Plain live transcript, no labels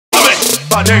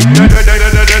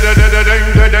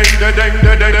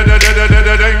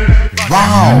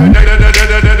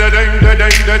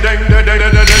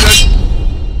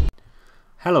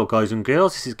Hello guys and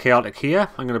girls, this is Chaotic here.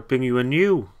 I'm going to bring you a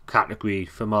new category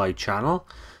for my channel.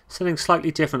 Something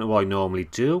slightly different to what I normally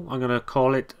do. I'm going to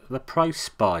call it the Price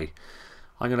Spy.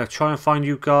 I'm going to try and find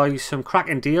you guys some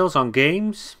cracking deals on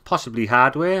games, possibly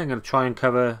hardware. I'm going to try and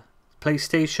cover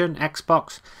PlayStation,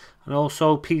 Xbox and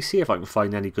also PC if I can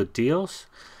find any good deals.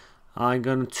 I'm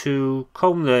going to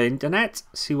comb the internet,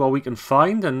 see what we can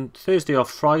find, and Thursday or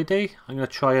Friday I'm going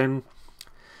to try and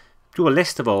do a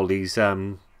list of all these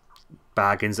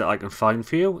bargains that I can find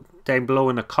for you. Down below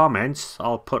in the comments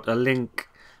I'll put a link,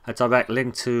 a direct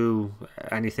link to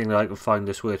anything that I can find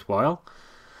that's worthwhile.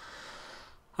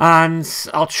 And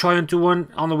I'll try and do one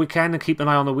on the weekend and keep an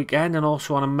eye on the weekend, and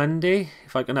also on a Monday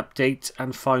if I can update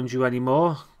and find you any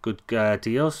more good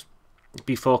deals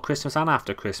before Christmas and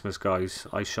after Christmas, guys.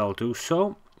 I shall do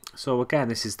so. So again,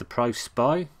 this is the Price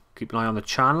Spy. Keep an eye on the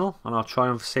channel and I'll try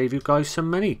and save you guys some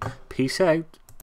money. Peace out.